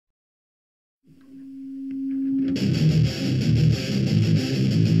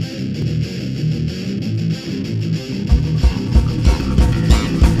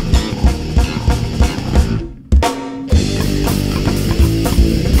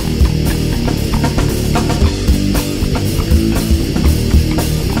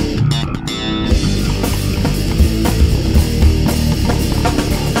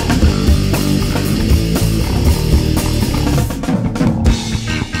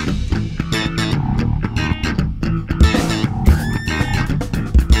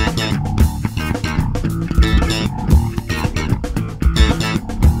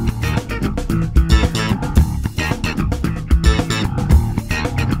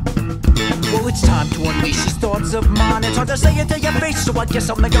Well, it's time to unleash these thoughts of mine. It's hard to say it to your face, so I guess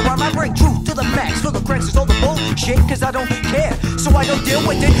I'll make it rhyme. I bring truth to the max, fill the cracks with all the bullshit, cause I don't care, so I don't deal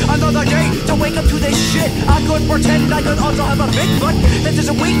with it. Another day to wake up to this shit. I could pretend I could also have a big butt. That there's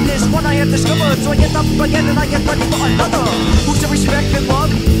a weakness, one I have discovered, so I get up again and I get ready for another. Who's to respect and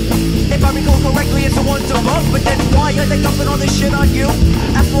love? If I recall correctly, it's the ones above. But then why are they dumping all this shit on you?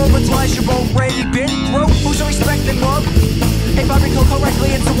 After all the lies you've already been through. Who's to respect and love? If I recall correctly,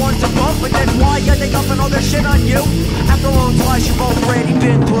 it's the ones above. But then why are they dumping all their shit on you? After all the lies you've already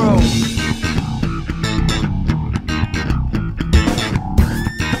been through.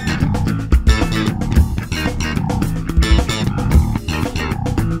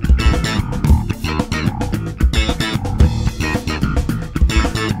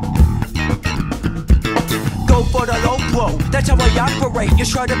 That's how I operate. You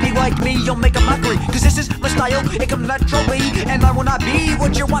try to be like me, you'll make a mockery. Cause this is my style, it comes naturally. And I will not be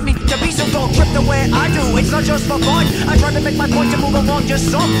what you want me to be. So don't trip the way I do, it's not just for fun. I try to make my point to move along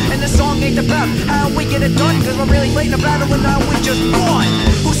just some. And the song ain't about how we get it done. Cause we're really late in the battle and now we just won.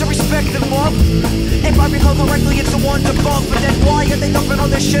 Who's to respect and love? If I recall correctly, it's the ones above. But then why are they dumping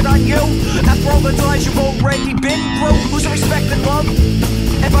all this shit on you? After all the times you've already been through. Who's to respect and love?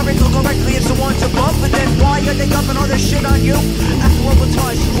 If I recall correctly, it's the ones above. But then why are they dumping all this shit on you? After all the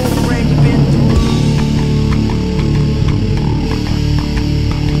times you've already been through.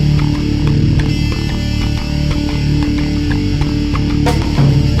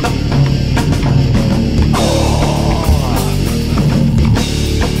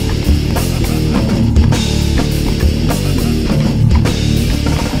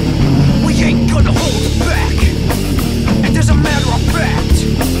 We ain't gonna hold it back. And as a matter of fact,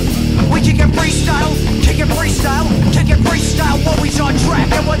 we kick it freestyle, kick it freestyle, kick it freestyle, always on track.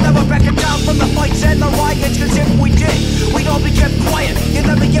 And we're never backing down from the fights and the riots. Cause if we did, we'd all be kept quiet. You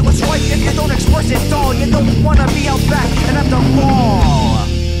never get what's right if you don't express it all. You don't wanna be out back and have to fall.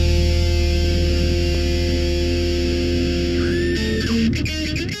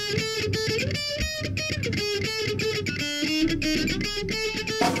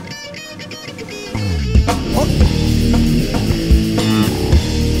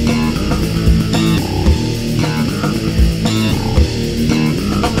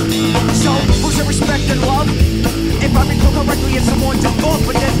 Respect and love. If I recall correctly, it's someone to above.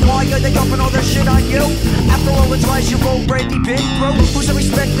 But then why are they dumping all their shit on you? After all the lies you've already been through. Who's to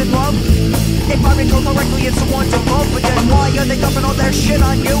respect and love? If I recall correctly, it's someone to above. But then why are they dumping all their shit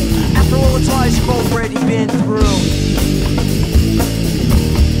on you? After all the lies you've already been through.